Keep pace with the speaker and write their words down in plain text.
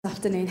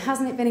afternoon.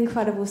 Hasn't it been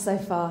incredible so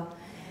far?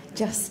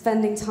 Just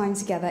spending time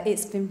together.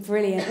 It's been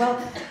brilliant. Well,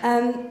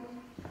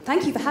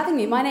 thank you for having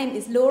me. My name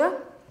is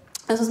Laura.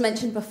 As was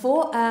mentioned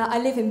before, I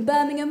live in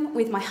Birmingham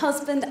with my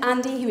husband,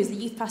 Andy, who is the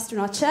youth pastor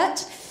in our church,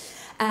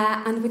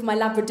 and with my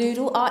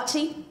Labradoodle,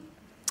 Archie.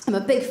 I'm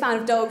a big fan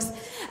of dogs.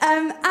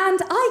 And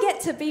I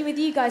get to be with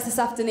you guys this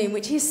afternoon,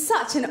 which is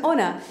such an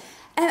honour.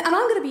 And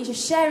I'm going to be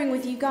just sharing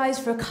with you guys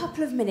for a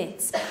couple of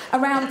minutes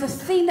around the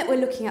theme that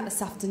we're looking at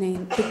this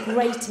afternoon, the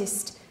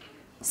greatest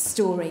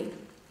story.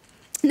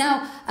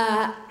 Now,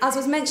 as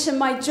was mentioned,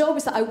 my job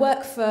is that I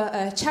work for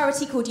a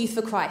charity called Youth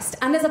for Christ.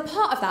 And as a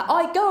part of that,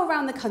 I go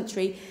around the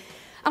country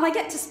and I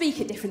get to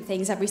speak at different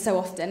things every so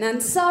often.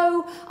 And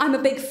so I'm a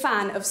big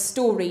fan of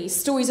stories.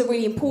 Stories are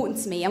really important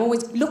to me. I'm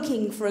always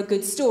looking for a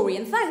good story.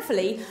 And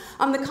thankfully,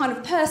 I'm the kind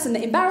of person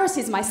that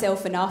embarrasses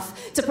myself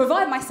enough to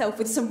provide myself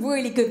with some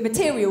really good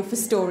material for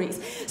stories.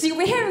 So you'll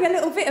be hearing a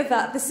little bit of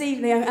that this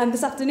evening and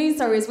this afternoon,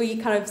 sorry, as we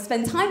kind of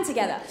spend time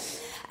together.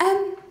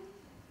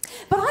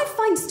 But I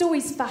find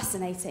stories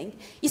fascinating.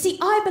 You see,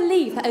 I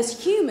believe that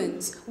as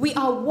humans, we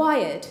are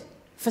wired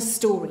for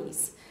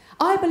stories.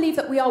 I believe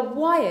that we are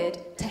wired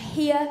to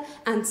hear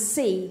and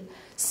see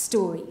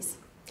stories.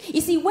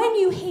 You see, when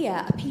you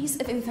hear a piece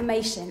of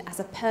information as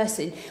a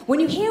person, when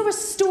you hear a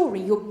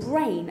story, your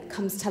brain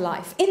comes to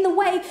life in the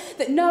way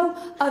that no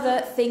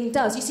other thing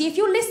does. You see, if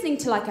you're listening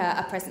to like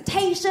a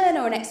presentation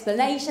or an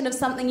explanation of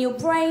something, your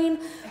brain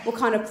will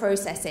kind of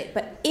process it.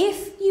 But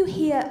if you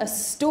hear a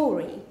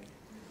story,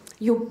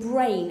 your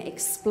brain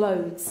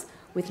explodes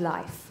with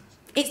life.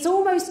 It's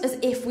almost as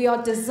if we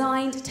are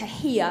designed to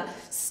hear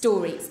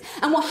stories.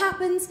 And what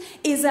happens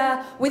is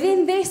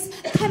within this,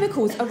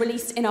 chemicals are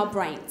released in our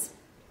brains.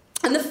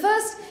 And the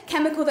first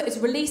chemical that is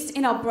released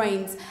in our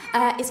brains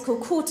is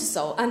called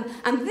cortisol.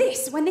 And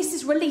this, when this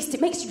is released,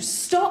 it makes you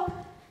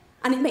stop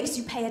and it makes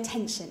you pay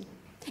attention.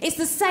 It's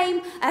the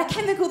same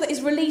chemical that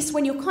is released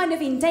when you're kind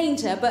of in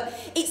danger, but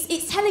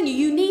it's telling you,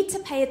 you need to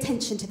pay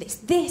attention to this.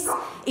 This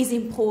is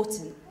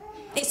important.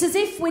 It's as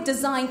if we're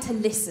designed to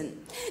listen.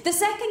 The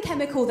second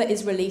chemical that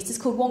is released is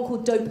called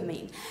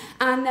dopamine.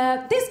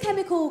 And this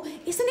chemical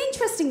is an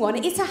interesting one.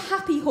 It's a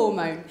happy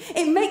hormone.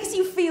 It makes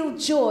you feel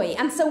joy.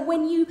 And so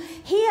when you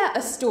hear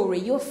a story,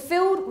 you're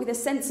filled with a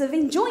sense of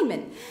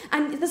enjoyment.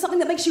 And there's something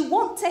that makes you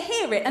want to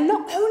hear it. And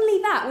not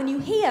only that, when you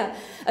hear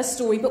a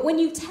story, but when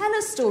you tell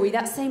a story,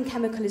 that same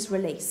chemical is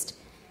released.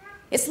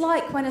 It's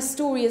like when a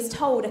story is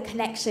told, a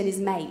connection is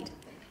made.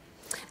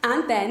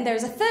 And then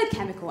there's a third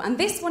chemical, and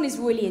this one is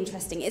really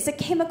interesting. It's a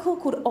chemical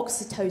called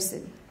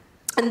oxytocin.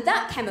 And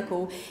that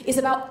chemical is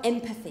about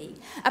empathy,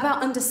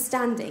 about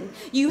understanding.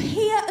 You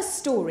hear a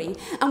story,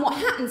 and what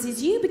happens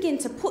is you begin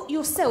to put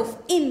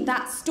yourself in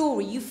that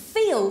story. You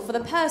feel for the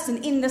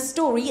person in the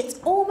story. It's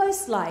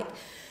almost like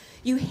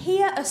you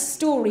hear a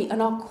story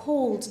and are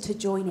called to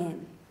join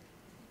in.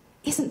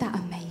 Isn't that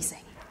amazing?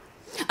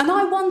 And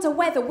I wonder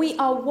whether we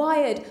are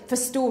wired for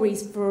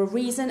stories for a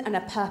reason and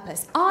a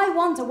purpose. I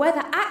wonder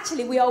whether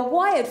actually we are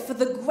wired for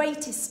the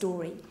greatest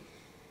story.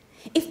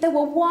 If there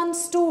were one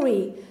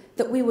story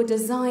that we were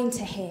designed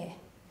to hear,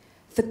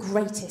 the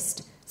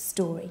greatest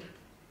story.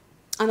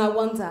 And I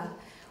wonder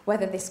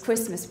whether this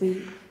Christmas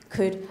we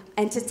could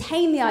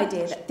entertain the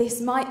idea that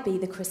this might be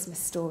the Christmas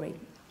story.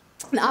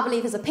 And I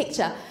believe there's a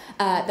picture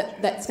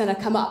that's going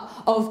to come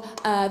up of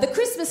the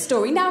Christmas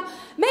story. Now,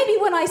 maybe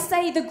when I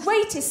say the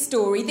greatest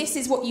story, this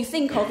is what you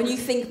think of, and you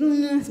think,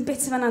 it's a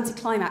bit of an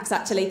anticlimax,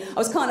 actually. I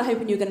was kind of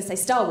hoping you were going to say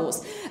Star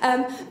Wars.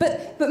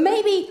 But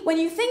maybe when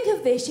you think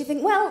of this, you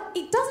think, well,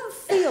 it doesn't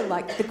feel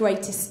like the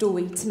greatest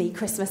story to me,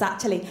 Christmas,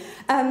 actually.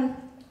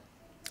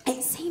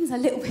 It seems a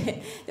little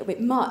bit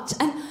much.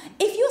 And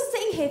if you're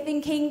sitting here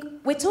thinking,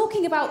 we're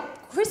talking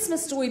about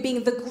Christmas story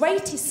being the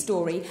greatest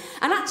story,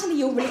 and actually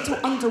you're a little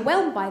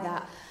underwhelmed by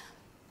that,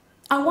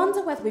 I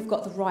wonder whether we've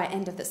got the right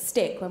end of the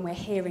stick when we're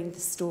hearing the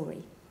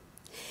story.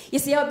 You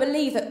see, I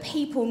believe that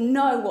people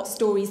know what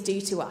stories do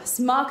to us.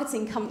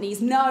 Marketing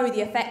companies know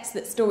the effects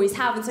that stories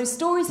have, and so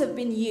stories have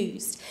been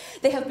used.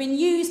 They have been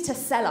used to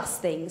sell us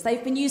things.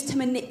 They've been used to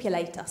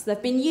manipulate us.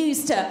 They've been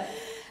used to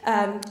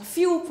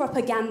fuel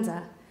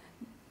propaganda.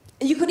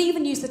 You could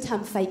even use the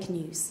term fake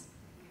news.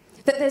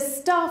 That there's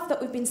stuff that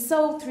we've been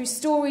sold through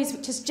stories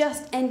which has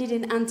just ended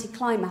in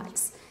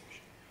anticlimax.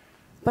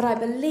 But I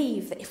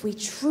believe that if we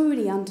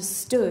truly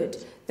understood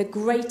the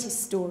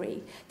greatest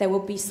story, there will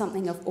be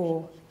something of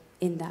awe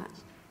in that,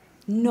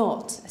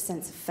 not a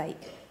sense of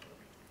fake.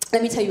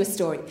 Let me tell you a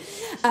story.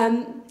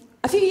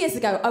 A few years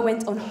ago, I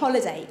went on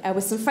holiday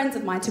with some friends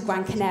of mine to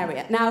Gran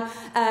Canaria. Now,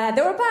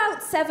 there were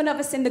about 7 of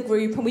us in the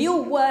group, and we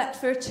all worked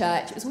for a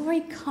church. It was a very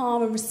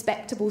calm and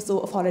respectable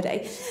sort of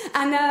holiday.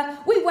 And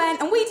we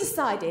went, and we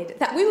decided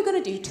that we were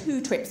going to do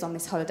 2 trips on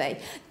this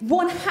holiday.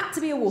 One had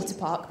to be a water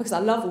park, because I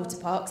love water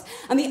parks.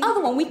 And the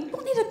other one, we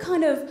wanted a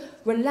kind of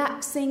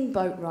relaxing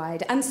boat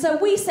ride. And so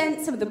we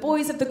sent some of the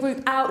boys of the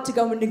group out to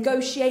go and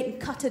negotiate and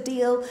cut a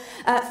deal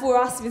for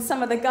us with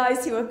some of the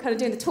guys who were kind of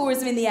doing the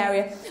tourism in the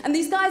area. And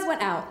these guys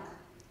went out.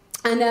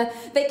 And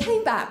they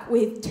came back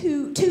with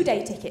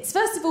two-day tickets.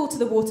 First of all, to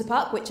the water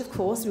park, which, of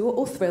course, we were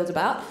all thrilled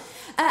about.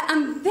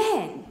 And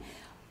then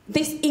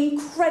this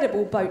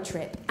incredible boat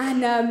trip.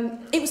 And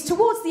it was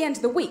towards the end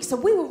of the week, so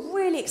we were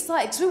really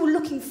excited because we were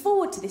looking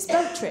forward to this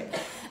boat trip.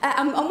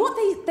 And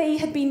what they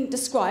had been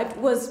described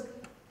was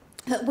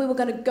that we were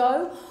going to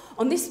go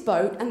on this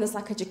boat, and there's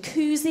like a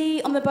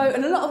jacuzzi on the boat,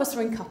 and a lot of us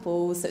were in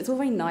couples, so it's all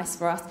very nice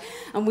for us.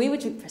 And we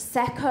would drink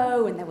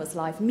Prosecco, and there was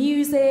live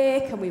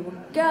music, and we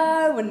would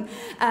go,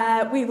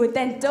 and we would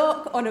then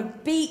dock on a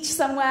beach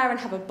somewhere and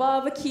have a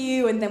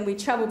barbecue, and then we'd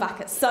travel back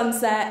at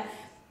sunset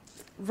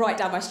right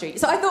down my street.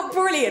 So I thought,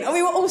 brilliant, and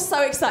we were all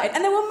so excited.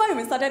 And there were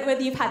moments, I don't know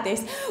whether you've had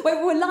this, where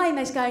we were lying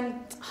there going,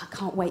 oh, I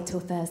can't wait till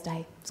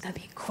Thursday, it's going to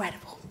be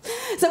incredible.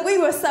 So we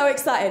were so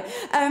excited.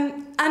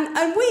 And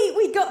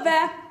we got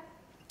there,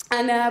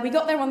 and we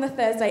got there on the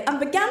Thursday and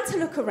began to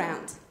look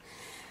around.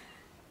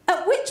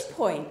 At which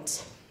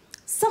point,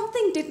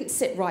 something didn't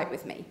sit right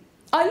with me.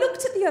 I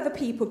looked at the other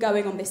people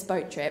going on this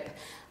boat trip,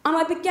 and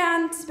I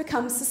began to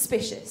become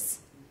suspicious.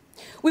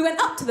 We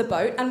went up to the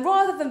boat, and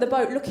rather than the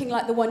boat looking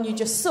like the one you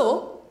just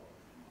saw,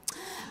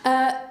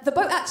 the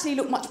boat actually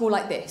looked much more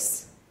like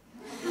this.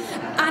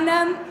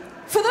 And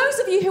for those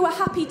of you who are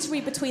happy to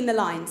read between the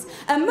lines,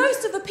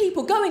 most of the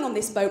people going on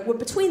this boat were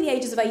between the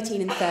ages of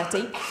 18 and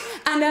 30,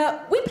 and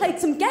we played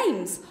some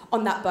games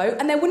on that boat,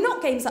 and they were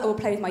not games that I would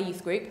play with my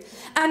youth group.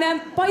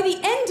 And by the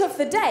end of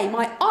the day,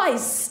 my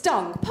eyes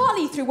stung,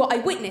 partly through what I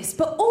witnessed,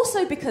 but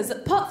also because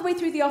part of the way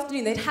through the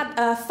afternoon, they'd had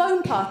a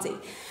foam party.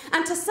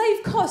 And to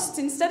save costs,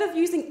 instead of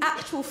using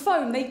actual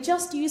foam, they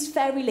just used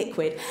fairy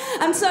liquid.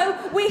 And so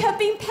we have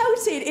been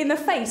pelted in the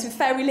face with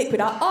fairy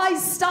liquid. Our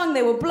eyes stung,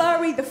 they were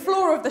blurry, the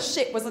floor of the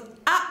ship was an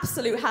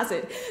absolute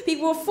hazard.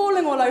 People were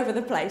falling all over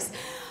the place.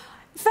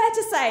 Fair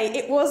to say,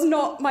 it was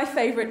not my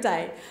favourite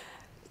day.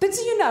 But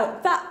do you know,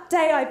 that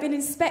day I've been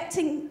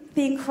inspecting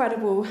the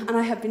incredible and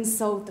I have been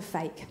sold the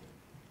fake.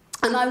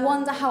 And I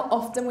wonder how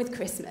often with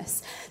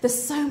Christmas,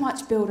 there's so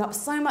much build-up,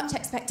 so much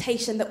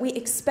expectation that we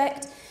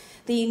expect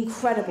the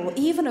incredible,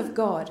 even of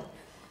God.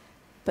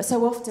 But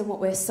so often what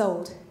we're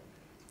sold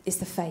is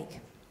the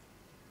fake.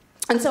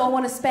 And so I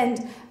want to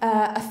spend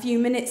a few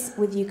minutes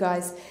with you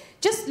guys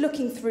just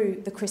looking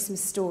through the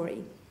Christmas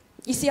story.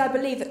 You see, I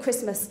believe that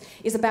Christmas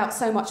is about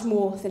so much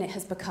more than it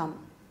has become.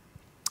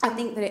 I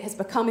think that it has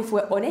become, if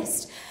we're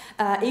honest,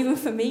 even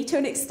for me to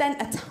an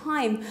extent, a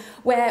time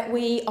where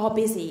we are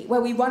busy,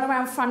 where we run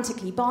around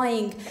frantically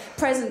buying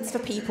presents for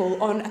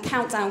people on a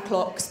countdown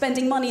clock,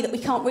 spending money that we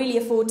can't really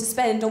afford to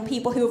spend on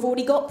people who have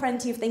already got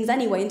plenty of things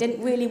anyway and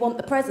didn't really want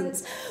the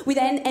presents. We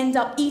then end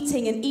up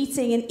eating and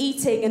eating and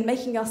eating and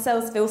making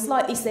ourselves feel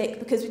slightly sick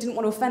because we didn't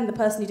want to offend the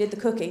person who did the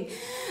cooking.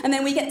 And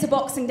then we get to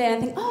Boxing Day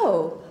and think,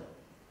 oh,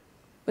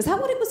 was that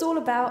what it was all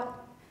about?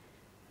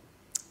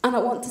 And I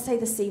want to say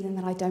this evening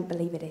that I don't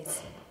believe it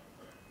is.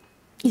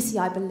 You see,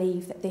 I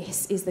believe that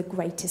this is the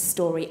greatest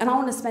story. And I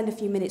want to spend a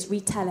few minutes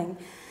retelling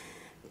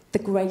the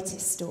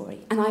greatest story.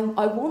 And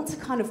I want to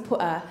kind of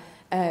put a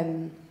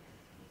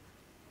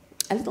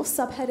little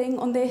subheading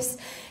on this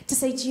to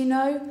say, do you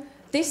know,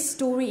 this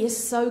story is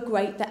so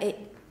great that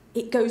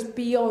it goes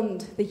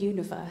beyond the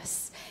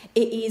universe.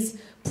 It is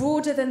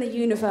broader than the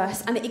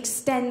universe, and it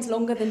extends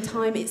longer than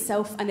time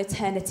itself and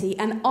eternity.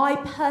 And I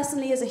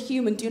personally, as a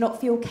human, do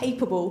not feel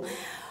capable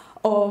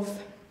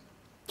of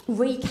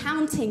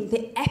recounting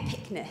the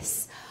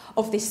epicness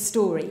of this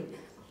story.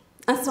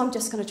 And so I'm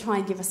just going to try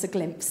and give us a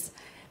glimpse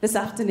this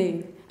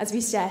afternoon as we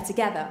share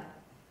together.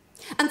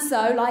 And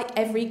so, like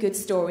every good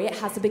story, it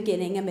has a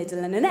beginning, a middle,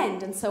 and an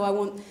end. And so I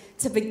want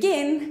to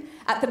begin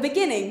at the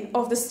beginning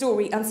of the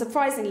story.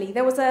 Unsurprisingly,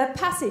 there was a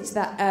passage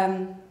that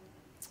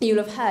you'll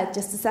have heard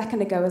just a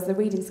second ago as the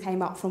readings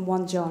came up from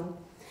 1 John.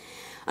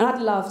 And I'd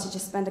love to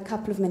just spend a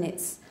couple of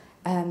minutes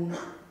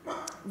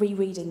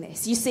rereading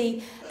this. You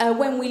see,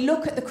 when we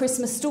look at the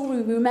Christmas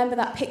story, we remember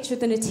that picture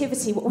of the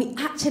Nativity. What we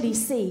actually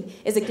see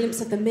is a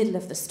glimpse of the middle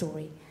of the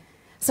story.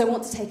 So I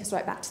want to take us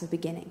right back to the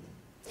beginning.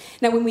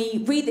 Now, when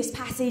we read this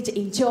passage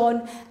in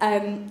John,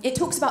 it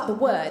talks about the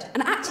Word.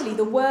 And actually,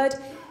 the Word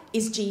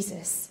is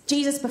Jesus.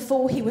 Jesus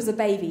before he was a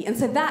baby. And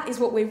so that is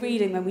what we're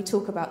reading when we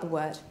talk about the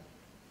Word.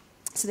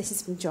 So this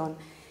is from John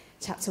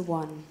chapter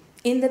 1.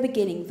 In the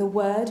beginning, the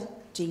Word,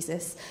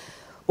 Jesus,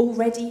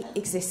 already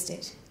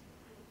existed.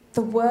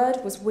 The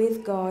Word was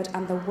with God,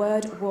 and the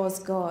Word was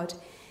God.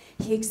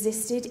 He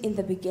existed in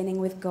the beginning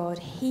with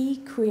God.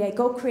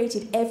 God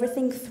created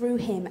everything through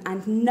him,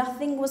 and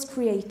nothing was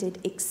created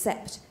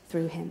except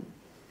through him.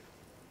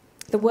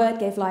 The Word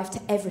gave life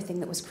to everything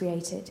that was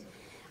created,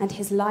 and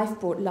his life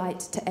brought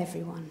light to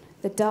everyone.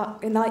 The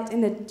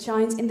light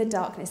shines in the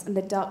darkness, and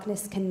the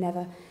darkness can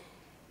never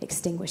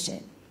extinguish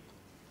it.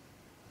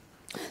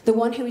 The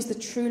one who is the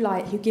true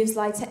light, who gives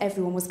light to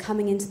everyone, was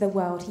coming into the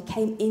world. He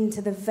came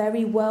into the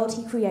very world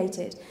he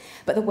created,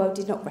 but the world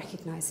did not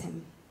recognize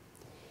him.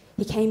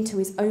 He came to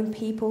his own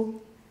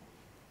people,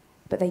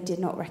 but they did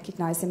not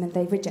recognize him, and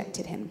they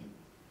rejected him.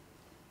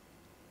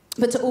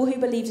 But to all who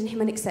believed in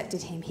him and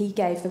accepted him, he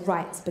gave the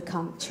right to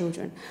become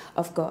children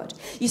of God.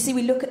 You see,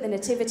 we look at the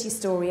Nativity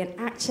story, and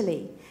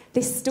actually,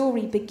 this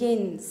story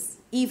begins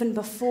even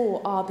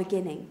before our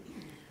beginning.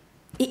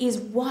 It is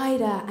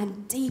wider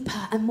and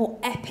deeper and more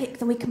epic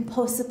than we can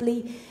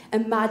possibly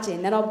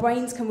imagine, than our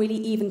brains can really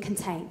even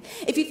contain.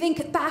 If you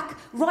think back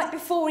right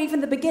before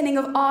even the beginning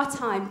of our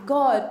time,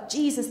 God,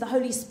 Jesus, the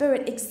Holy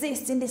Spirit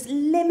exists in this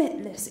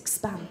limitless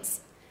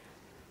expanse.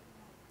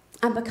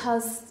 And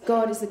because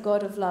God is a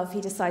God of love, he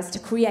decides to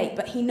create,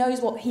 but he knows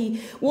what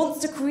he wants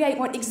to create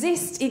won't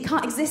exist. It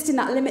can't exist in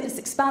that limitless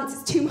expanse.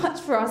 It's too much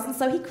for us. And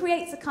so he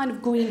creates a kind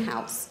of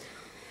greenhouse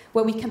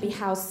where we can be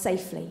housed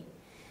safely.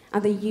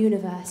 And the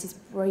universe is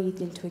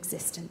breathed into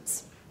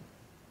existence.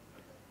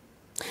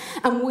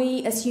 And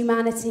we, as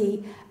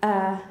humanity,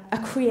 are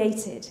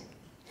created.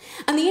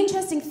 And the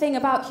interesting thing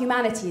about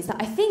humanity is that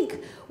I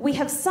think we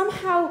have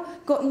somehow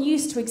gotten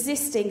used to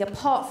existing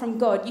apart from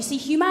God. You see,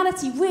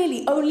 humanity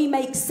really only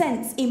makes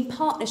sense in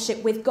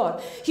partnership with God.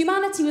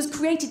 Humanity was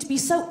created to be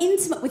so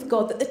intimate with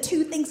God that the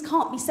two things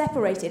can't be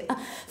separated.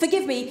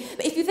 Forgive me,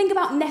 but if you think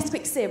about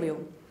Nesquik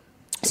cereal,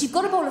 so you've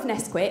got a bowl of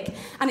Nesquik,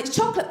 and it's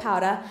chocolate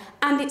powder,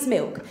 and it's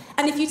milk.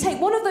 And if you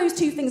take one of those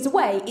two things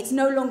away, it's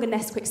no longer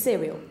Nesquik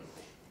cereal.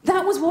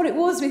 That was what it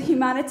was with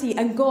humanity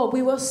and God.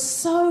 We were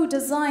so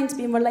designed to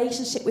be in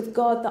relationship with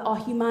God that our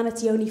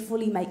humanity only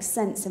fully makes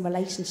sense in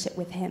relationship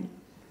with him.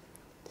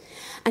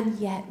 And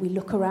yet we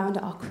look around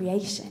at our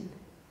creation,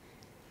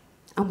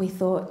 and we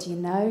thought, do you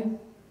know,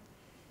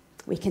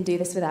 we can do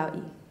this without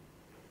you.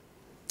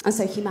 And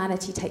so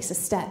humanity takes a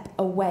step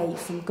away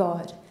from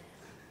God.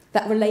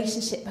 That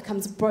relationship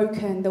becomes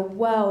broken, the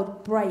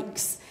world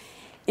breaks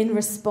in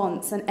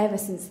response, and ever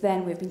since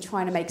then we've been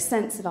trying to make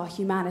sense of our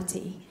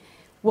humanity,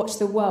 watch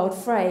the world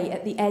fray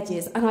at the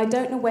edges, and I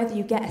don't know whether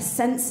you get a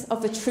sense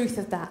of the truth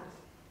of that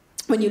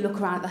when you look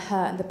around at the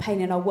hurt and the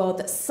pain in our world,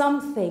 that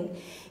something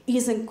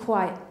isn't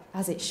quite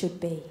as it should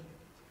be.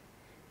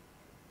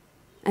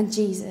 And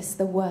Jesus,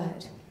 the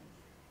Word,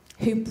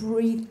 who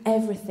breathed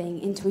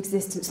everything into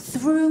existence.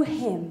 Through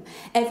him,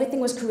 everything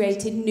was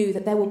created, knew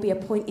that there will be a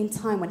point in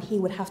time when he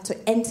would have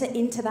to enter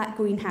into that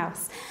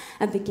greenhouse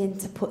and begin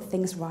to put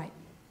things right.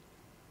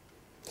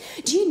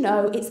 Do you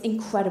know, it's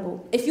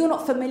incredible. If you're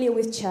not familiar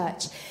with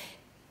church,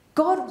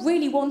 God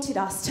really wanted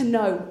us to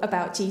know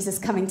about Jesus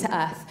coming to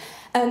earth.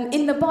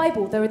 In the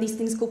Bible, there are these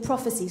things called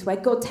prophecies, where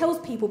God tells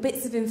people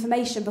bits of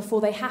information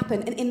before they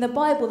happen. And in the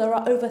Bible, there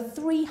are over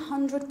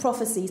 300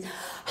 prophecies,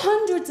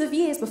 hundreds of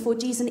years before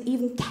Jesus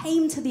even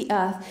came to the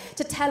earth,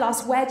 to tell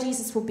us where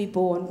Jesus would be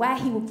born, where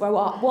he would grow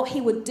up, what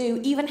he would do,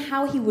 even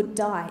how he would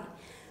die.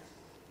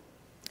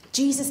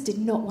 Jesus did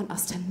not want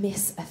us to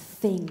miss a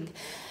thing.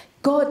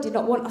 God did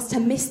not want us to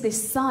miss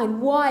this sign.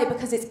 Why?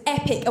 Because it's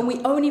epic and we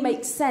only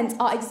make sense,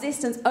 our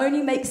existence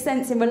only makes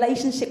sense in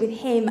relationship with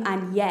him,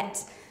 and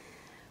yet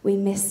we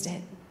missed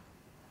it.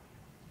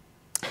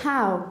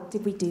 How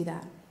did we do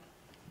that?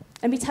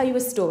 Let me tell you a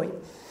story.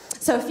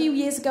 So a few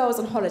years ago, I was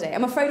on holiday.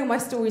 I'm afraid all my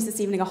stories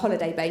this evening are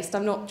holiday-based.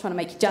 I'm not trying to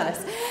make you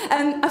jealous.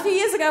 A few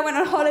years ago, I went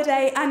on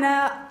holiday, and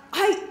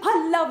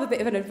I love a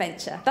bit of an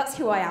adventure. That's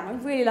who I am. I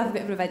really love a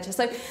bit of an adventure.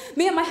 So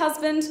me and my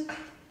husband,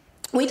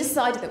 we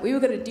decided that we were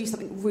going to do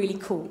something really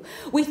cool.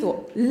 We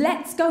thought,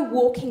 let's go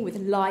walking with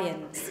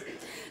lions.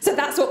 So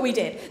that's what we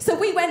did. So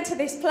we went to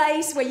this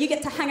place where you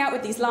get to hang out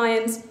with these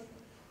lions,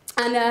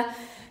 and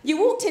you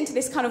walked into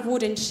this kind of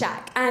wooden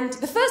shack, and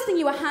the first thing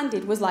you were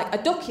handed was like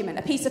a document,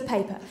 a piece of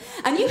paper,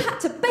 and you had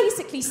to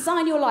basically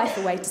sign your life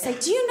away to say,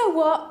 do you know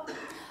what?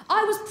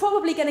 I was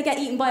probably going to get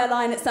eaten by a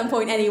lion at some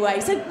point anyway,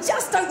 so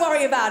just don't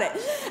worry about it.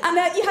 And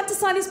you had to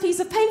sign this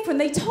piece of paper, and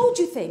they told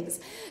you things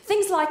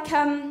like,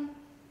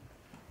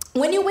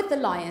 when you're with the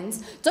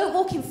lions, don't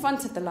walk in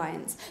front of the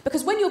lions,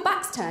 because when your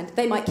back's turned,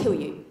 they might kill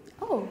you.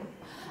 Oh,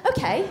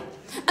 okay.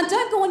 And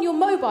don't go on your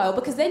mobile,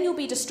 because then you'll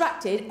be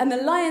distracted, and the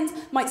lions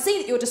might see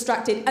that you're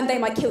distracted, and they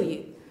might kill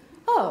you.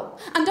 Oh,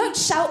 and don't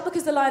shout,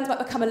 because the lions might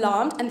become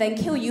alarmed and then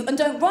kill you, and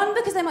don't run,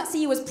 because they might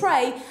see you as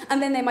prey, and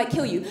then they might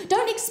kill you.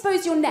 Don't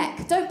expose your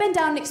neck. Don't bend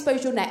down and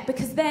expose your neck,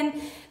 because then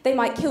they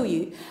might kill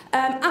you.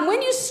 And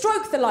when you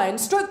stroke the lion,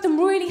 stroke them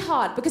really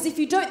hard, because if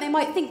you don't, they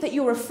might think that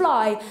you're a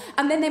fly,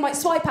 and then they might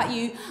swipe at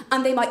you,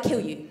 and they might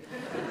kill you.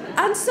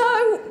 And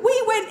so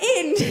we went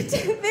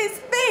into this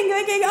thing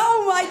thinking,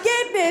 oh my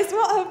goodness,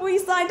 what have we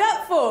signed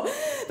up for?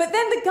 But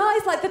then the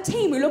guys, like the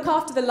team who look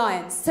after the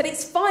lions, said,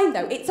 it's fine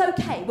though, it's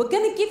okay. We're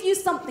going to give you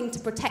something to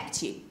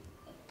protect you.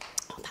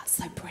 Oh, that's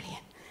so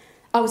brilliant.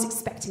 I was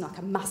expecting like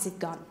a massive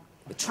gun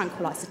with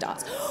tranquilizer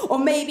darts, or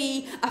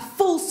maybe a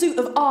full suit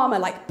of armour,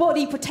 like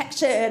body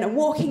protection and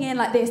walking in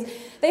like this.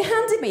 They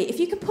handed me, if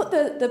you can put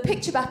the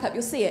picture back up,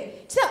 you'll see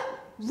it. See that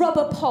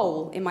rubber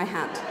pole in my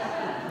hand?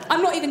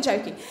 I'm not even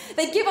joking.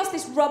 They give us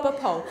this rubber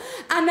pole.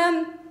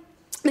 And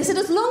they said,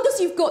 as long as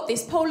you've got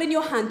this pole in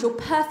your hand, you're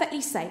perfectly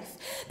safe.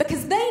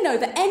 Because they know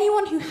that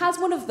anyone who has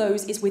one of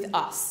those is with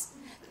us.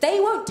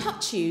 They won't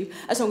touch you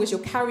as long as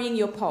you're carrying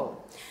your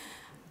pole.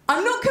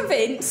 I'm not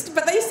convinced,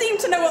 but they seemed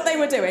to know what they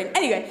were doing.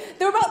 Anyway,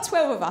 there were about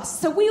 12 of us,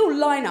 so we all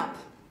line up.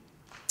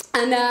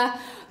 And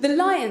the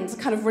lions are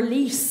kind of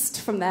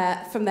released from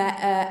their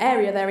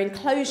area, their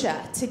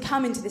enclosure, to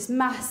come into this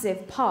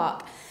massive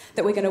park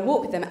that we're going to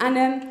walk with them.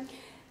 And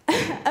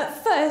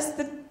at first,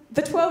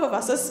 the 12 of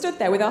us are stood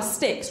there with our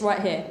sticks right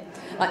here.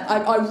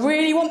 I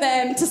really want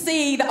them to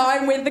see that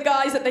I'm with the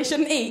guys that they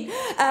shouldn't eat.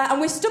 And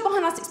we're stood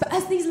behind our sticks. But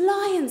as these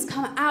lions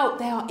come out,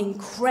 they are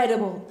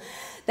incredible.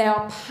 They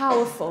are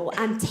powerful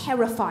and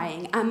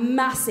terrifying and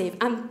massive.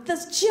 And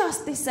there's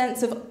just this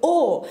sense of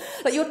awe.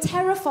 Like, you're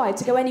terrified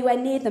to go anywhere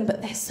near them,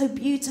 but they're so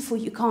beautiful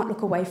you can't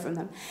look away from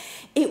them.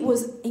 It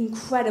was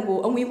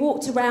incredible. And we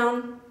walked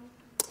around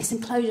this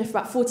enclosure for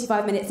about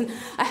 45 minutes. And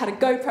I had a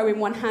GoPro in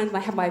one hand and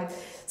I had my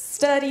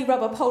sturdy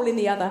rubber pole in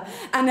the other.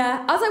 And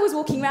as I was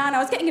walking around, I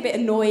was getting a bit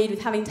annoyed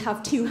with having to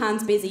have two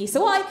hands busy.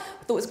 So I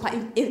thought it was quite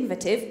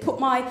innovative, put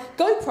my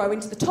GoPro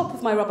into the top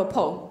of my rubber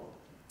pole.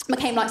 I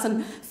became like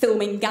some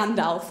filming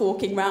Gandalf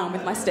walking around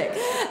with my stick.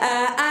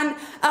 And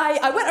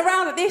I went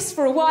around at this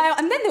for a while,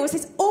 and then there was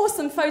this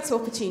awesome photo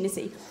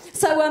opportunity.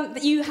 So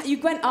you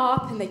went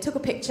up and they took a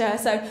picture.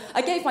 So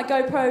I gave my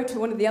GoPro to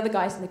one of the other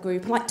guys in the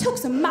group and took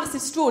some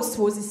massive strides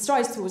towards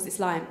this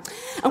lion.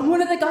 And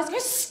one of the guys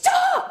goes,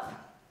 "Stop!"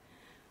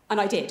 And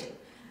I did.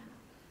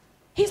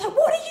 He's like,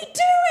 "What are you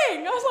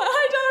doing?" I was like,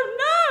 "I don't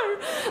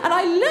know." And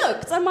I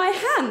looked at my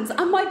hands,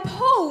 and my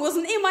pole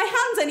wasn't in my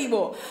hands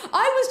anymore.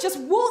 I was just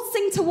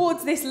waltzing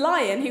towards this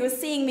lion who was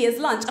seeing me as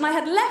lunch, and I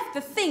had left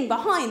the thing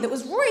behind that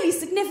was really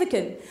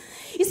significant.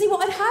 You see,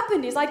 what had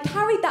happened is I'd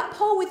carried that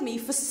pole with me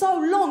for so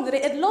long that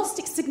it had lost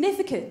its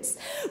significance.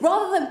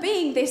 Rather than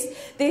being this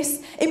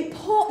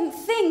important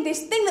thing,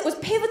 this thing that was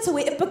pivotal,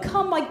 it had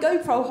become my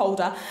GoPro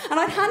holder, and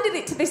I'd handed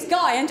it to this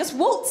guy and just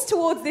waltzed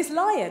towards this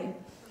lion.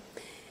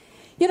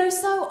 You know,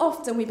 so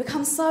often we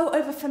become so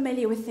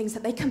overfamiliar with things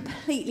that they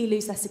completely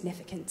lose their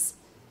significance.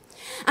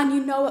 And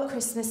you know, at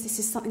Christmas, this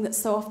is something that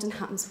so often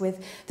happens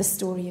with the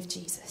story of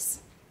Jesus.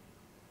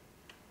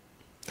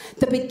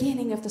 The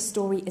beginning of the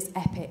story is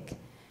epic,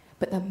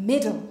 but the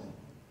middle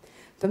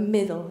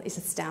is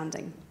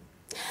astounding.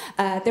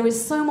 There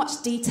is so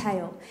much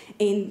detail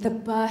in the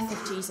birth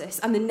of Jesus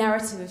and the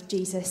narrative of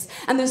Jesus,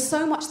 and there's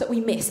so much that we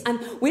miss. And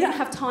we don't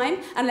have time,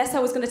 unless I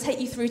was going to take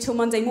you through till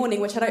Monday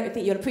morning, which I don't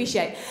think you'd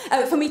appreciate,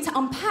 for me to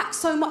unpack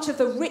so much of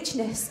the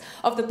richness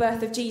of the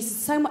birth of Jesus,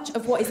 so much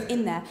of what is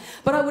in there.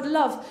 But I would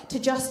love to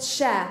just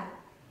share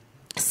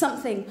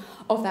something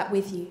of that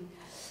with you,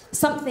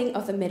 something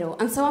of the middle.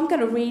 And so I'm going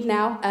to read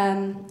now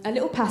a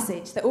little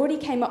passage that already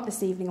came up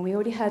this evening and we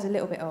already heard a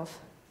little bit of.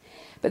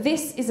 But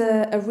this is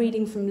a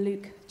reading from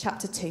Luke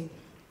chapter 2.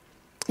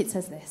 It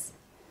says this.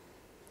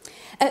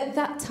 At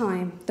that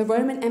time, the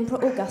Roman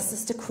Emperor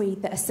Augustus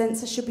decreed that a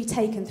census should be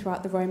taken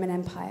throughout the Roman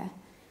Empire.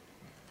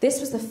 This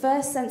was the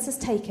first census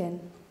taken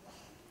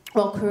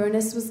while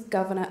Quirinius was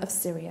governor of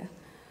Syria.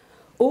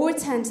 All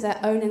returned to their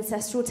own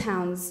ancestral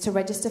towns to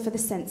register for the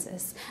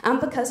census, and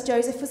because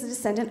Joseph was a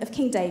descendant of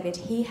King David,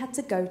 he had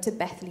to go to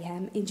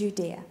Bethlehem in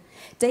Judea,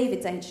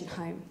 David's ancient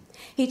home.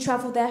 He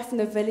travelled there from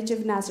the village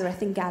of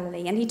Nazareth in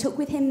Galilee, and he took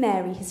with him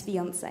Mary, his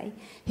fiancée,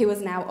 who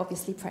was now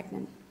obviously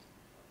pregnant.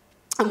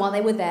 And while they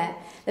were there,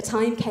 the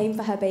time came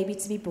for her baby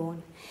to be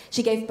born.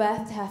 She gave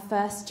birth to her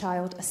first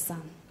child, a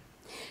son.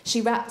 She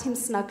wrapped him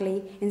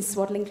snugly in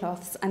swaddling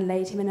cloths and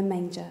laid him in a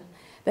manger,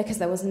 because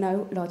there was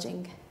no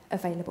lodging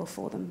available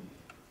for them.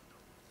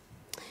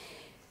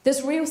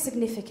 There's real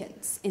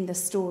significance in the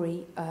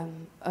story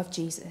of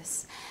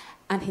Jesus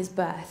and his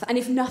birth. And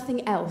if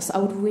nothing else, I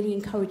would really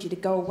encourage you to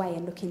go away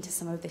and look into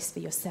some of this for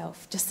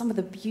yourself, just some of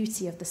the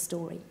beauty of the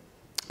story.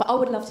 But I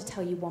would love to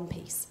tell you one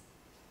piece.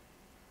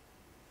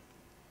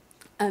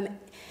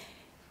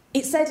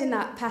 It said in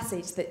that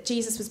passage that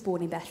Jesus was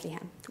born in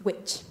Bethlehem,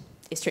 which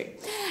is true.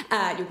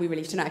 You'll be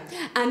relieved to know.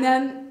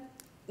 And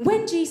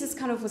when Jesus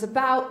kind of was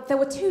about, there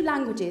were two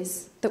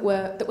languages that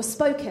were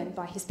spoken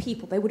by his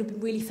people they would have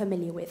been really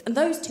familiar with. And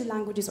those two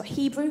languages are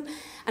Hebrew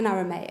and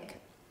Aramaic.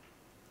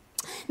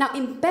 Now,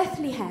 in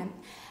Bethlehem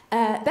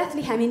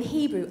in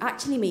Hebrew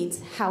actually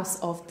means house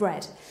of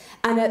bread.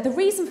 And the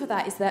reason for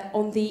that is that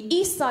on the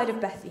east side of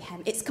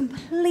Bethlehem, it's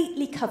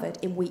completely covered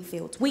in wheat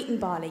fields, wheat and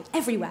barley,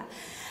 everywhere.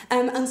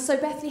 And so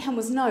Bethlehem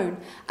was known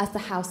as the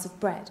house of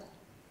bread.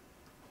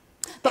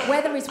 But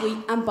where there is wheat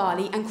and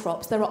barley and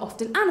crops, there are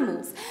often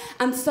animals.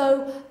 And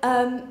so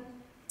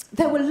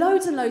there were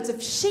loads and loads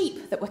of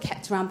sheep that were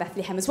kept around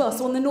Bethlehem as well.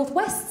 So on the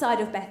northwest side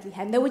of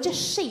Bethlehem, there were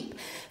just sheep,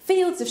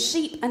 fields of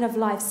sheep and of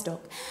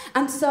livestock.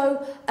 And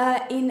so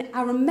in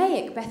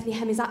Aramaic,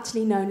 Bethlehem is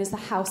actually known as the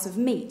house of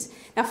meat.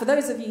 Now, for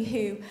those of you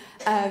who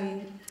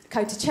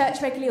go to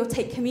church regularly or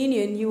take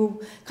communion, you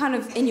will kind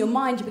of, in your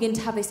mind, you begin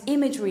to have this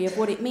imagery of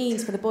what it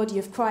means for the body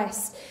of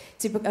Christ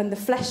and the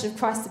flesh of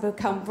Christ to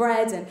become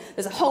bread, and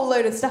there's a whole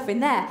load of stuff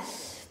in there.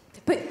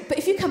 But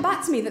if you come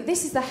back to me that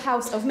this is the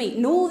house of meat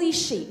and all these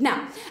sheep.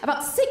 Now,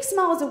 about 6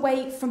 miles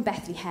away from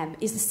Bethlehem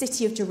is the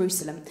city of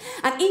Jerusalem.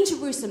 And in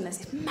Jerusalem, there's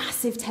this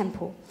massive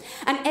temple.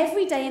 And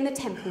every day in the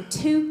temple,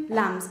 2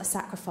 lambs are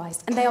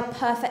sacrificed, and they are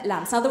perfect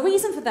lambs. Now, the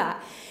reason for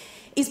that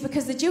is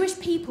because the Jewish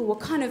people were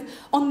kind of,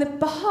 on the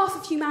behalf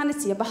of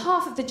humanity, on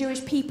behalf of the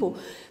Jewish people,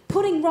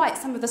 putting right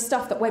some of the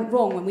stuff that went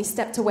wrong when we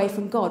stepped away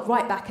from God,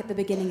 right back at the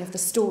beginning of the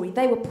story.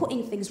 They were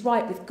putting things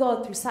right with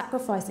God through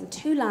sacrificing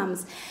 2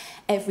 lambs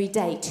every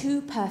day,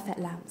 2 perfect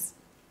lambs.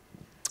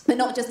 But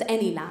not just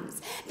any lambs.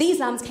 These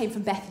lambs came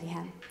from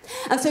Bethlehem.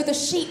 And so the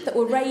sheep that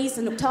were raised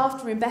and looked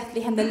after in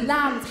Bethlehem, the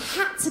lambs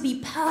had to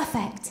be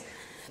perfect.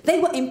 They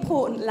were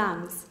important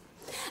lambs.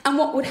 And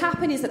what would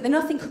happen is that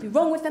nothing could be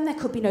wrong with them, there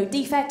could be no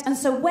defect. And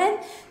so when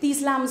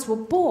these lambs were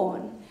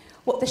born,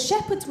 what the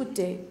shepherds would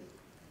do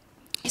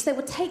is they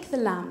would take the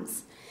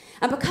lambs,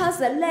 and because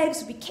their legs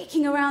would be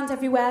kicking around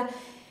everywhere,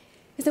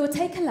 is they would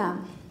take a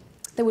lamb,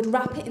 they would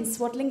wrap it in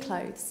swaddling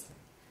clothes,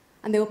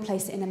 and they would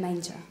place it in a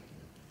manger.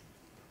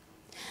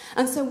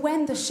 And so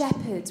when the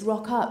shepherds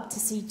rock up to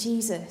see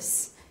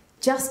Jesus,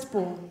 just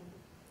born,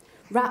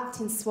 wrapped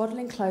in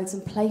swaddling clothes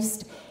and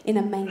placed in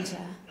a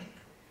manger,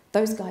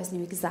 those guys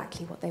knew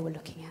exactly what they were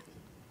looking at.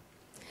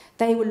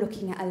 They were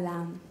looking at a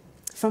lamb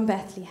from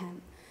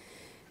Bethlehem.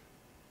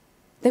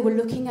 They were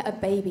looking at a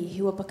baby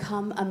who would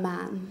become a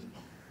man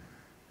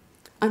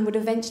and would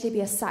eventually be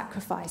a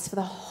sacrifice for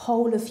the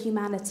whole of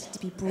humanity to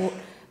be brought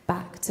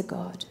back to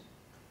God.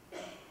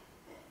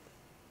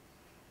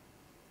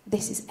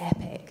 This is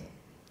epic.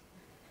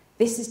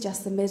 This is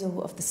just the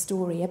middle of the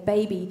story, a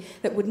baby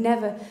that would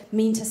never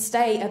mean to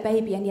stay a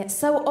baby, and yet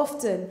so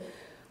often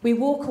we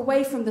walk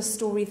away from the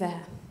story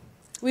there.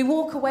 We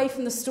walk away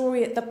from the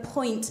story at the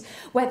point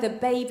where the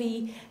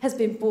baby has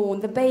been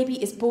born. The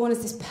baby is born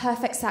as this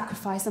perfect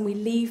sacrifice, and we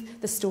leave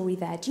the story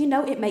there. Do you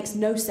know it makes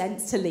no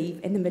sense to leave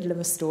in the middle of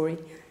a story?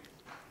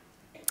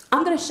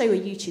 I'm going to show you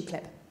a YouTube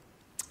clip.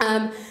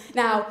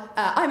 Now,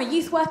 I'm a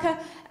youth worker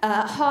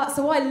at heart,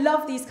 so I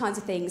love these kinds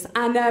of things.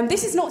 And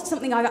this is not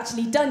something I've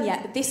actually done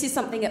yet, but this is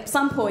something at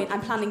some point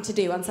I'm planning to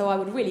do. And so I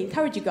would really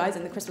encourage you guys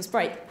in the Christmas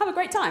break, have a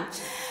great time.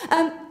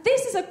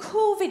 This is a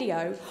cool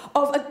video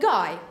of a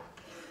guy.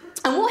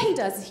 And what he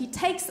does is he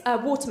takes a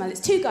watermelon.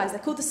 It's two guys, they're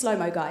called the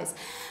slow-mo guys.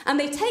 And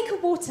they take a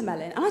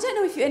watermelon, and I don't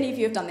know if any of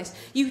you have done this.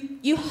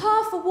 You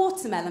half a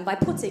watermelon by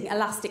putting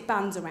elastic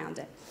bands around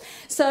it.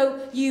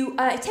 So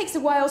it takes a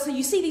while, so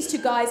you see these two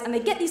guys, and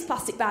they get these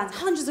plastic bands,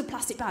 hundreds of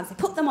plastic bands. They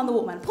put them on the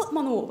watermelon, put them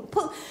on the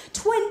watermelon.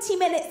 20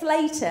 minutes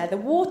later, the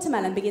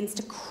watermelon begins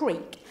to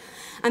creak.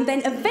 And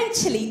then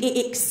eventually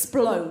it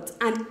explodes,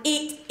 and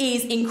it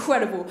is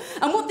incredible.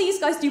 And what these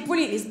guys do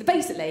brilliantly is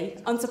basically,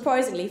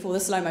 unsurprisingly for the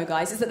slow-mo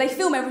guys, is that they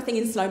film everything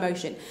in slow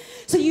motion.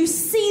 So you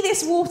see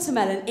this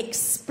watermelon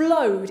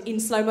explode in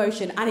slow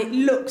motion, and it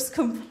looks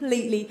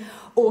completely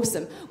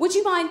awesome. Would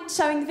you mind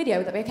showing the video?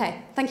 Would that be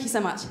okay? Thank you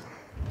so much.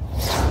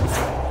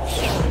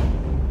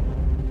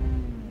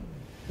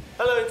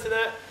 Hello,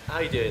 Internet. How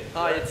you doing?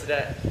 Hi,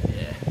 Internet.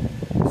 Yeah.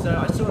 So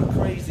I saw a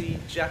crazy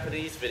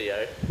Japanese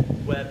video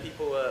where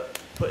people were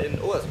putting,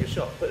 oh that's a good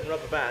shot, putting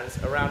rubber bands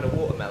around a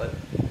watermelon.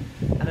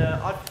 And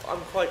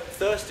I'm quite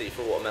thirsty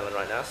for watermelon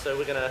right now, so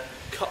we're going to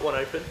cut one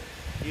open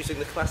using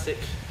the classic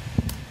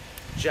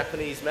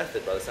Japanese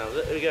method by the sounds of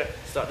it. Here we go,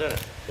 start doing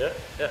it. Yeah,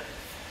 yeah.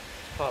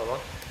 Pile them on.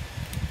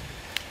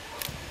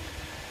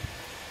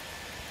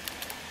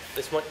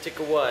 This might take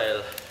a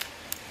while.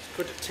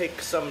 Could it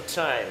take some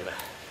time?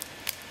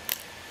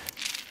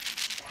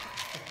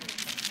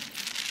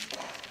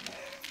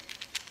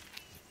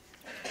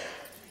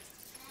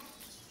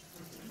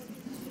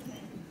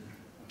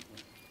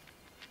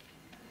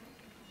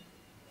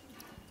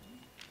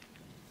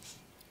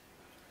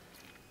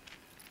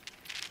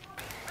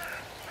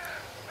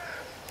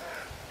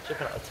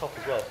 Chipping out the top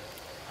as well,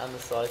 and the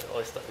sides. Oh,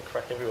 it's starting to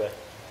crack everywhere.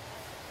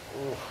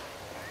 Ooh,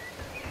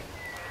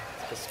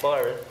 it's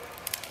perspiring.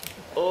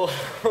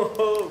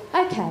 Oh.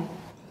 Okay,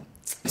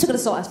 so I'm going to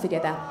start this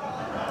video there.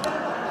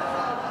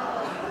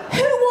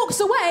 Who walks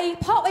away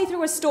partway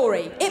through a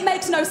story? It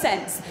makes no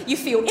sense. You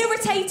feel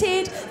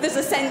irritated, there's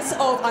a sense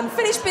of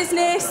unfinished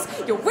business,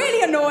 you're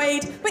really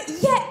annoyed, but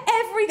yet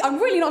I'm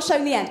really not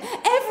showing the end,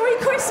 every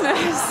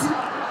Christmas,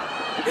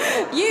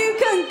 you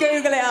can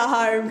Google it at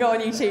home, go on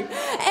YouTube,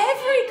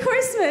 every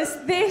Christmas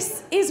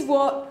this is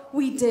what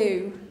we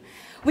do.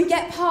 We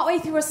get partway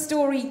through a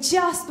story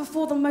just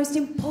before the most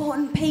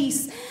important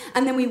piece,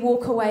 and then we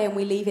walk away and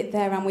we leave it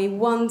there and we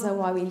wonder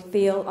why we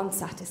feel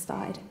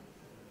unsatisfied.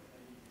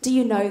 Do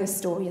you know the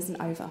story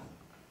isn't over?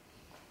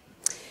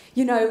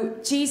 You know,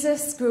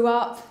 Jesus grew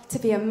up to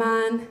be a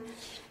man.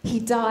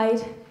 He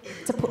died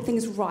to put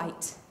things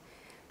right,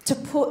 to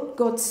put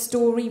God's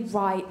story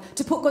right,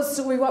 to put God's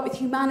story right with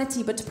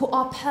humanity, but to put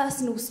our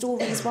personal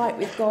stories right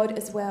with God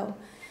as well.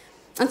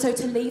 And so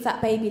to leave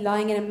that baby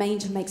lying in a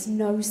manger makes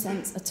no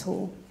sense at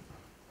all.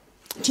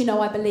 Do you know,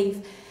 I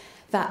believe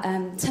that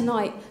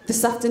tonight,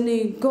 this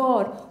afternoon,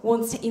 God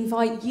wants to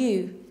invite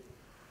you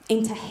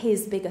into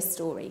his bigger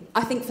story.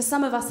 I think for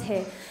some of us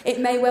here,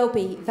 it may well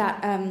be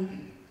that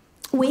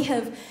we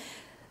have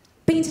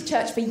been to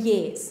church for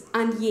years,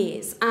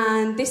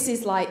 and this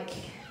is like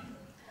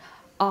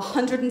our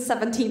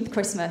 117th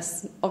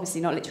Christmas.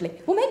 Obviously not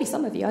literally. Well, maybe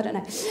some of you, I don't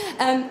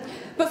know.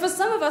 But for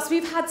some of us,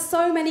 we've had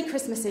so many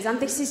Christmases, and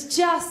this is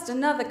just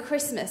another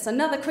Christmas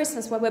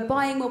where we're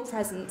buying more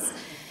presents,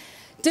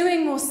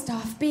 doing more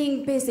stuff,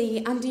 being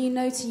busy. And do you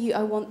know, to you,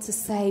 I want to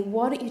say,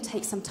 why don't you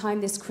take some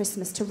time this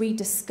Christmas to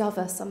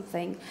rediscover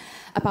something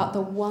about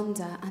the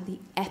wonder and the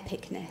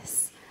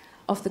epicness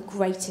of the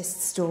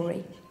greatest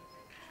story.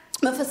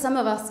 But for some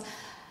of us,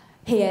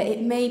 here.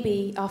 It may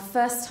be our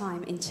first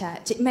time in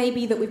church. It may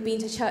be that we've been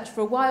to church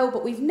for a while,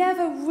 but we've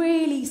never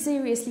really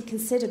seriously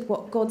considered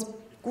what God's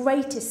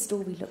greatest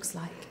story looks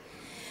like.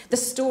 The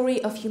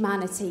story of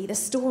humanity, the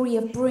story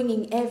of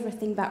bringing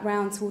everything back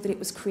round to all that it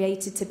was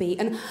created to be.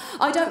 And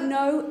I don't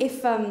know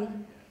if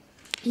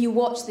you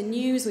watch the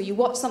news or you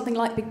watch something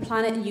like Big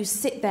Planet and you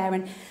sit there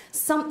and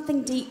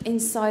something deep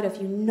inside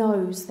of you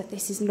knows that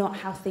this is not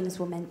how things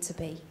were meant to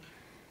be.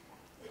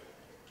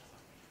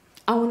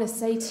 I want to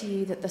say to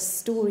you that the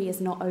story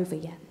is not over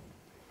yet.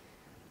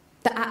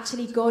 That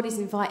actually God is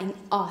inviting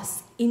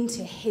us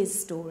into his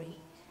story.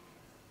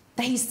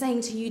 That he's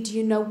saying to you, do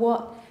you know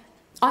what?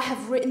 I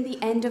have written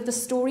the end of the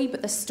story,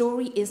 but the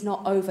story is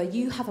not over.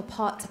 You have a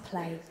part to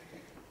play.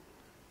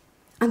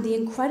 And the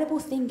incredible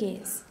thing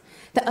is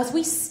that as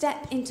we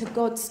step into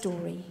God's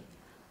story,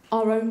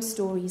 our own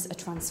stories are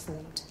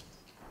transformed.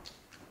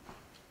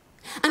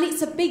 And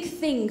it's a big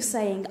thing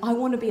saying, I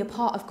want to be a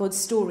part of God's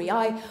story.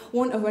 I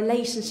want a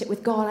relationship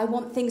with God. I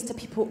want things to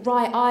be put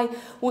right. I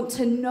want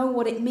to know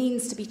what it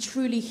means to be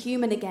truly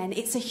human again.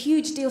 It's a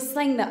huge deal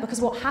saying that, because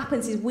what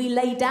happens is we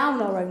lay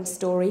down our own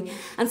story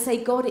and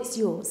say, God, it's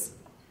yours.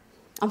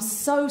 I'm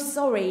so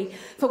sorry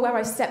for where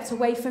I stepped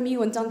away from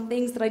you and done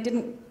things that I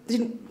didn't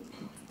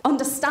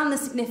understand the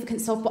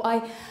significance of,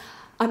 but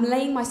I'm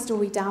laying my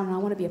story down and I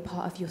want to be a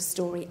part of your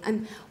story.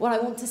 And what I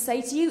want to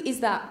say to you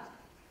is that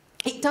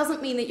it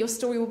doesn't mean that your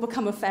story will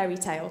become a fairy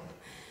tale.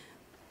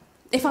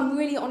 If I'm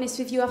really honest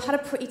with you, I've had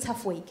a pretty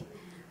tough week.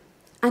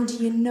 And do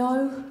you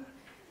know,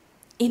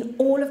 in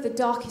all of the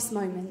darkest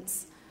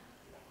moments,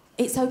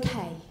 it's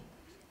okay.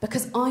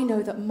 Because I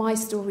know that my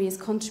story is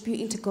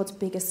contributing to God's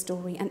bigger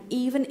story. And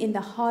even in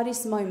the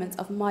hardest moments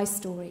of my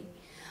story,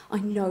 I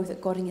know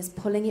that God is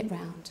pulling it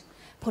round,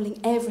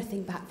 pulling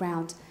everything back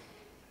round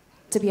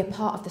to be a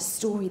part of the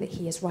story that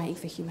he is writing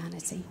for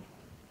humanity.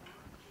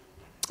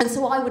 And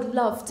so I would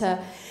love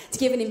to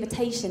give an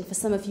invitation for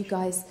some of you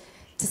guys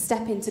to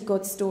step into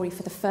God's story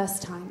for the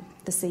first time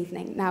this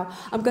evening. Now,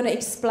 I'm going to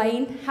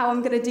explain how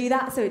I'm going to do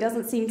that so it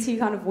doesn't seem too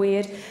kind of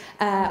weird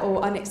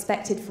or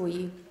unexpected for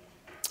you.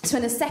 So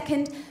in a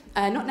second,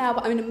 not now,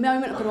 but in a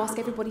moment, I'm going to ask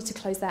everybody to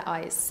close their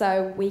eyes.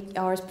 So we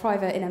are as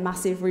private in a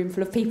massive room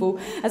full of people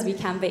as we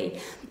can be.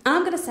 And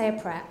I'm going to say a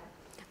prayer.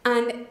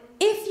 And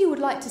if you would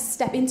like to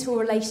step into a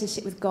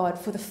relationship with God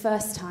for the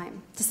first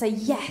time, to say,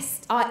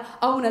 yes, I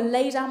want to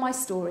lay down my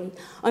story.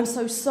 I'm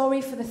so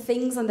sorry for the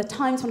things and the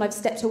times when I've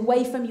stepped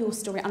away from your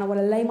story, and I want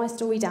to lay my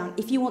story down.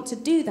 If you want to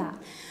do that,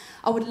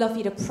 I would love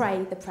you to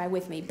pray the prayer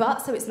with me.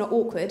 But so it's not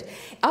awkward,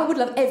 I would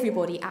love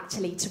everybody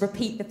actually to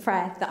repeat the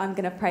prayer that I'm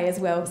going to pray as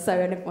well, so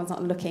everyone's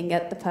not looking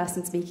at the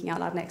person speaking out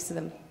loud next to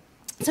them.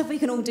 So if we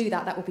can all do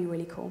that, that would be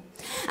really cool.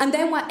 And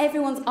then while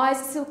everyone's eyes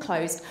are still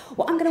closed,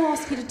 what I'm going to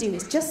ask you to do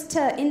is just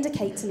to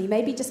indicate to me,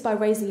 maybe just by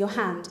raising your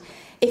hand,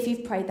 if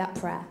you've prayed that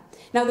prayer.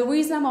 Now, the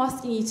reason I'm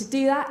asking you to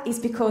do that is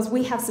because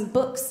we have some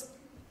books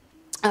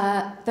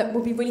that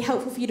will be really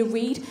helpful for you to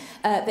read,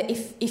 that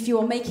if you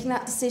are making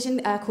that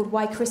decision, called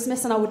Why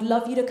Christmas, and I would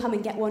love you to come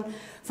and get one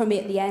from me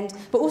at the end,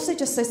 but also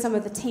just so some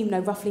of the team know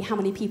roughly how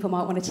many people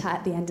might want to chat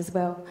at the end as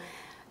well.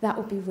 That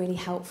would be really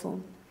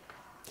helpful.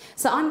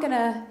 So I'm going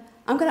to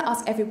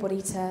ask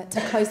everybody to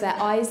close their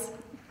eyes.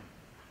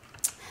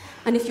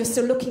 And if you're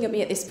still looking at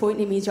me at this point,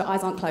 it means your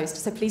eyes aren't closed.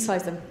 So please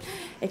close them.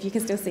 If you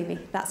can still see me,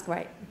 that's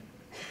great.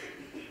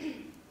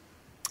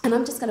 And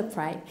I'm just going to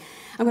pray.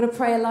 I'm going to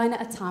pray a line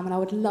at a time, and I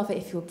would love it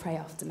if you would pray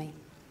after me.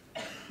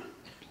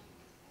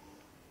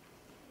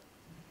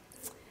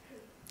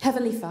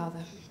 Heavenly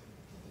Father,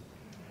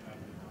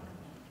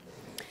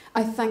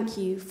 I thank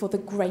you for the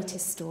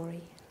greatest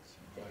story.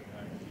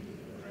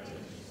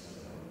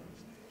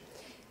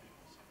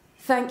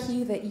 Thank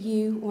you that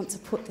you want to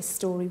put this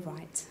story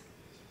right.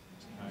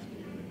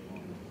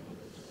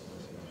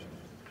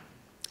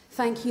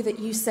 Thank you that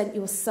you sent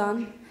your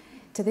Son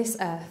to this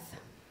earth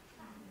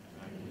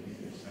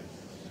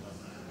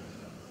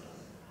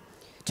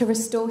to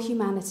restore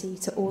humanity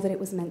to all that it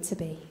was meant to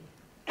be.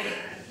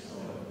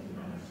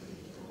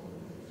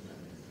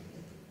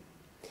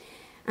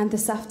 And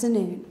this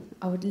afternoon,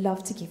 I would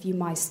love to give you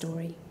my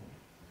story.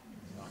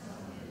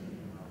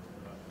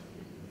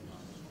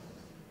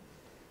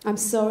 I'm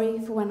sorry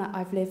for when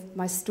I've lived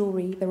my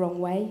story the wrong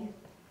way.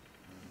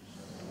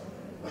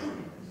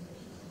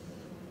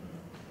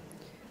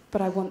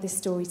 But I want this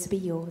story to be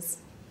yours.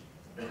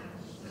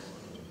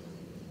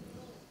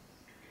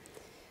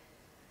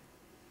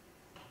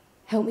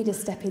 Help me to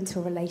step into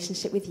a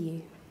relationship with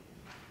you.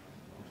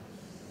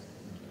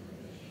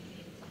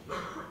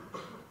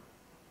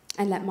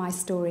 And let my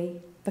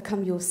story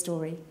become your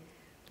story.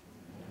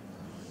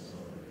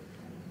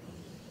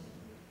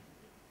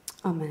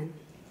 Amen.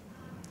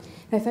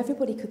 Now, if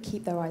everybody could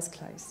keep their eyes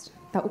closed,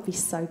 that would be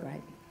so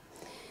great.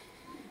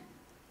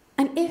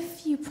 And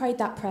if you prayed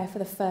that prayer for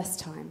the first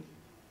time,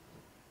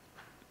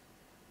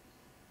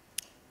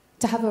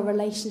 to have a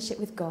relationship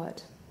with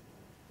God,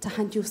 to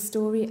hand your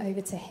story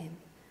over to him,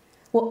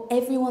 while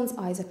everyone's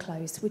eyes are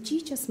closed, would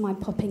you just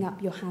mind popping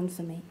up your hand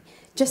for me,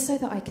 just so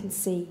that I can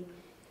see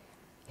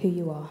who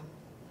you are?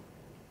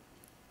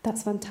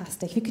 That's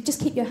fantastic. If you could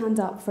just keep your hand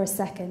up for a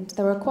second.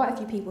 There are quite a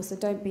few people, so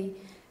don't be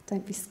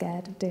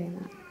scared of doing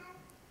that.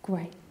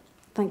 Great.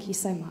 Thank you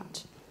so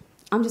much.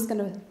 I'm just going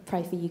to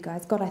pray for you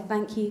guys. God, I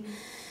thank you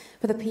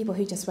for the people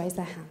who just raised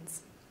their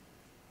hands.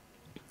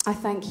 I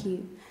thank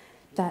you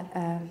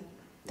that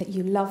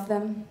you love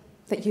them,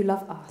 that you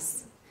love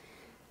us.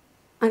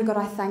 And God,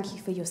 I thank you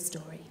for your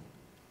story.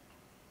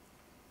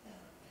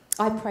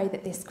 I pray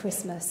that this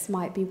Christmas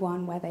might be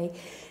one where they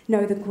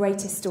know the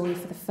greatest story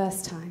for the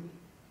first time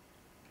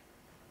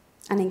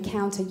and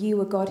encounter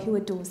you, a God who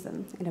adores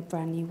them in a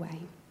brand new way.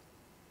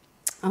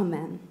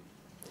 Amen.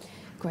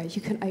 Great,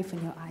 you can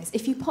open your eyes.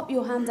 If you pop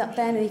your hand up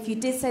then, and if you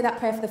did say that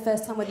prayer for the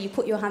first time, whether you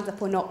put your hand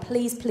up or not,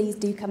 please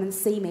do come and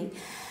see me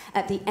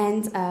at the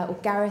end, or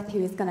Gareth,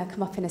 who is going to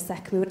come up in a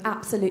second. We would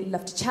absolutely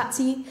love to chat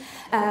to you.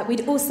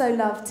 We'd also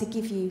love to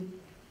give you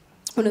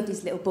one of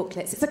these little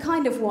booklets. It's a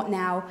kind of what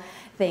now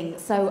thing.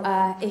 So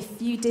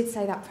if you did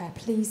say that prayer,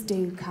 please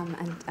do come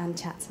and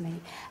chat to me.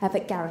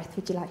 But Gareth,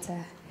 would you like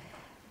to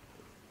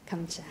come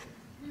and share?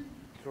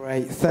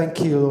 Great,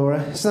 thank you,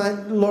 Laura.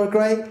 Isn't that, Laura,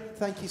 great?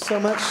 Thank you so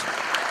much.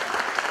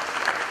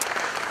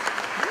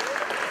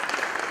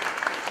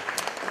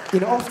 You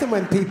know, often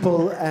when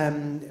people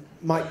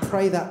might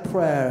pray that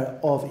prayer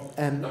of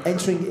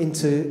entering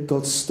into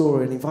God's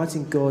story and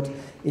inviting God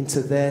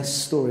into their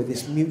story,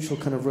 this mutual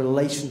kind of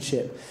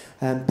relationship,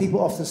 people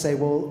often say,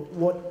 well,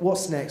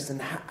 what's next?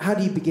 And how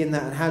do you begin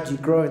that? And how do you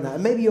grow in that?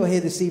 And maybe you're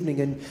here this evening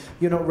and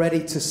you're not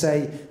ready to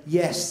say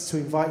yes, to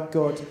invite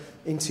God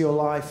into your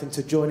life and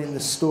to join in the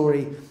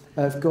story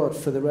of God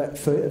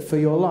for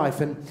your life.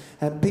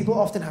 And people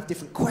often have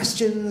different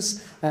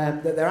questions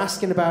that they're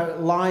asking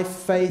about life,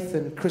 faith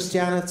and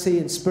Christianity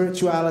and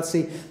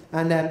spirituality.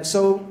 And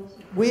so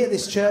we at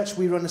this church,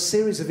 we run a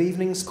series of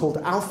evenings called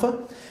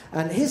Alpha.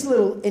 And here's a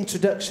little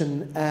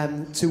introduction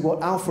to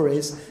what Alpha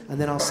is,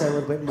 and then I'll say a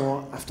little bit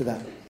more after that.